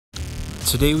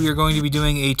Today we are going to be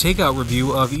doing a takeout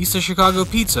review of East of Chicago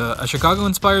Pizza, a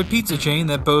Chicago-inspired pizza chain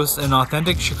that boasts an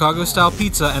authentic Chicago-style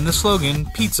pizza and the slogan,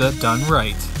 "Pizza Done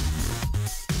Right."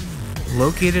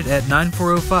 Located at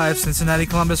 9405 Cincinnati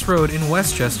Columbus Road in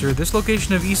Westchester, this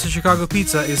location of East of Chicago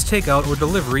Pizza is takeout or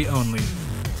delivery only.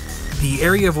 The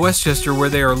area of Westchester where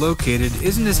they are located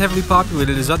isn't as heavily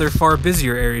populated as other far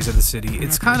busier areas of the city.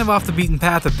 It's kind of off the beaten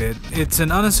path a bit. It's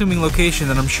an unassuming location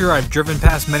that I'm sure I've driven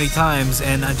past many times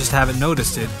and I just haven't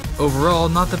noticed it. Overall,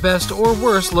 not the best or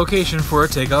worst location for a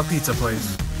takeout pizza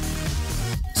place.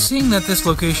 Seeing that this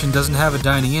location doesn't have a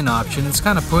dining-in option, it's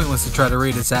kind of pointless to try to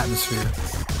rate its atmosphere.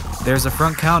 There's a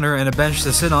front counter and a bench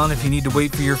to sit on if you need to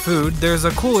wait for your food. There's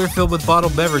a cooler filled with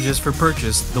bottled beverages for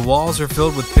purchase. The walls are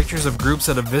filled with pictures of groups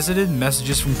that have visited,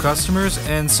 messages from customers,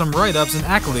 and some write-ups and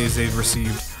accolades they've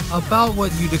received. About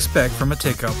what you'd expect from a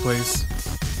takeout place.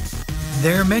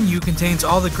 Their menu contains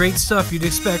all the great stuff you'd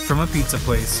expect from a pizza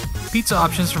place. Pizza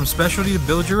options from specialty to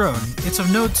build your own. It's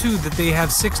of note too that they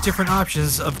have 6 different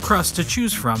options of crust to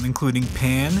choose from, including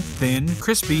pan, thin,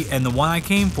 crispy, and the one I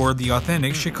came for, the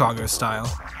authentic Chicago style.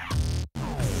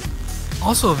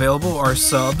 Also available are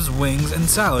subs, wings, and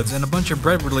salads, and a bunch of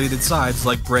bread-related sides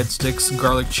like breadsticks,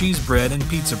 garlic cheese bread, and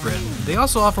pizza bread. They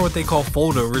also offer what they call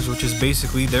foldovers, which is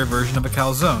basically their version of a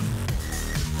calzone.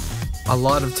 A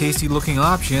lot of tasty-looking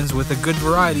options with a good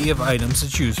variety of items to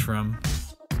choose from.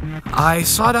 I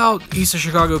sought out East of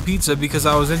Chicago Pizza because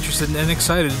I was interested and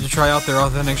excited to try out their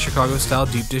authentic Chicago-style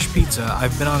deep dish pizza.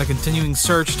 I've been on a continuing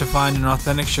search to find an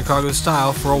authentic Chicago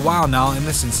style for a while now in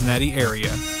the Cincinnati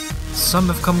area. Some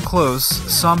have come close,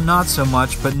 some not so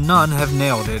much, but none have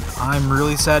nailed it. I'm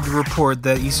really sad to report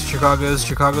that East of Chicago's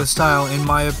Chicago style, in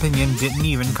my opinion, didn't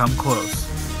even come close.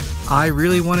 I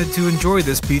really wanted to enjoy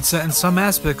this pizza, and some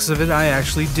aspects of it I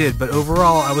actually did, but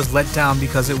overall I was let down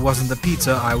because it wasn't the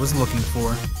pizza I was looking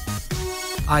for.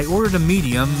 I ordered a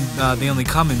medium, the only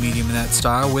common medium in that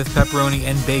style, with pepperoni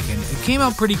and bacon. It came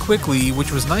out pretty quickly,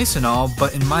 which was nice and all,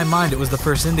 but in my mind it was the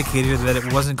first indicator that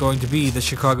it wasn't going to be the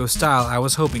Chicago style I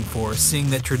was hoping for, seeing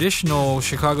that traditional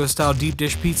Chicago style deep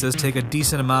dish pizzas take a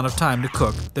decent amount of time to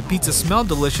cook. The pizza smelled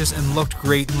delicious and looked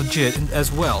great and legit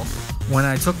as well. When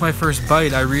I took my first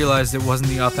bite, I realized it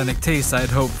wasn't the authentic taste I had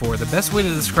hoped for. The best way to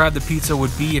describe the pizza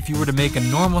would be if you were to make a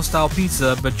normal style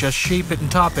pizza, but just shape it and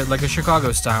top it like a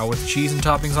Chicago style, with cheese and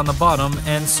toppings on the bottom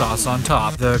and sauce on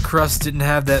top. The crust didn't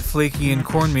have that flaky and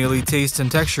cornmeal-y taste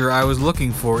and texture I was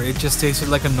looking for. It just tasted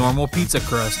like a normal pizza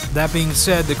crust. That being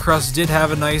said, the crust did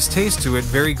have a nice taste to it,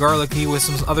 very garlicky with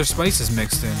some other spices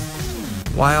mixed in.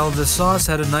 While the sauce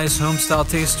had a nice home-style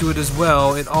taste to it as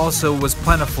well, it also was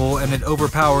plentiful and it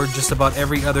overpowered just about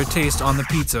every other taste on the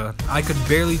pizza. I could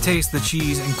barely taste the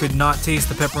cheese and could not taste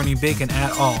the pepperoni bacon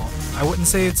at all. I wouldn't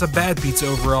say it's a bad pizza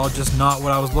overall, just not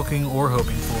what I was looking or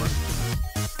hoping for.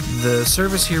 The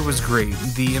service here was great.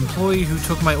 The employee who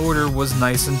took my order was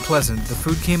nice and pleasant. The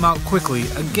food came out quickly,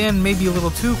 again maybe a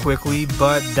little too quickly,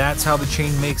 but that's how the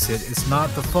chain makes it. It's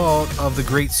not the fault of the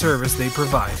great service they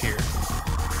provide here.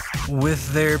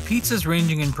 With their pizzas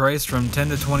ranging in price from $10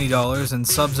 to $20 and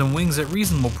subs and wings at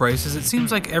reasonable prices, it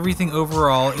seems like everything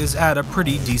overall is at a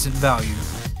pretty decent value.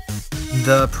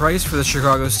 The price for the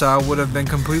Chicago style would have been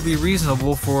completely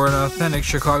reasonable for an authentic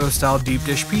Chicago style deep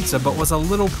dish pizza, but was a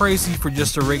little pricey for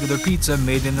just a regular pizza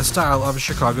made in the style of a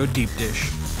Chicago deep dish.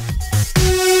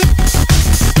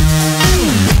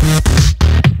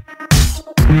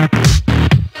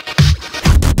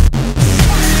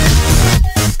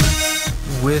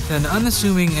 With an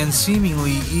unassuming and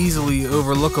seemingly easily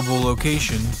overlookable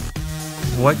location,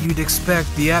 what you'd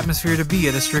expect the atmosphere to be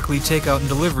at a strictly takeout and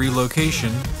delivery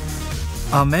location,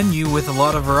 a menu with a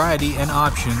lot of variety and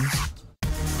options,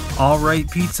 alright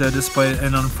pizza despite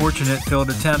an unfortunate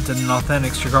failed attempt at an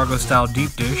authentic Chicago style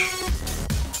deep dish,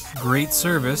 great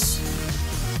service,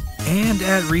 and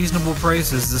at reasonable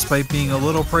prices despite being a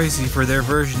little pricey for their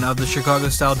version of the Chicago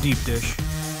style deep dish.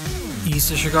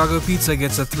 East of Chicago Pizza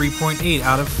gets a 3.8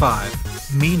 out of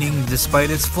 5, meaning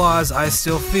despite its flaws, I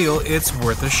still feel it's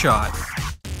worth a shot.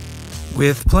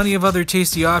 With plenty of other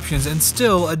tasty options and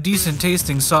still a decent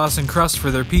tasting sauce and crust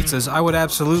for their pizzas, I would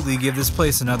absolutely give this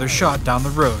place another shot down the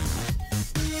road.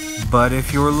 But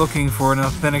if you're looking for an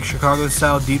authentic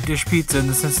Chicago-style deep dish pizza in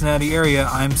the Cincinnati area,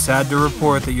 I'm sad to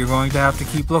report that you're going to have to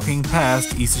keep looking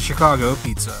past East of Chicago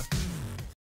Pizza.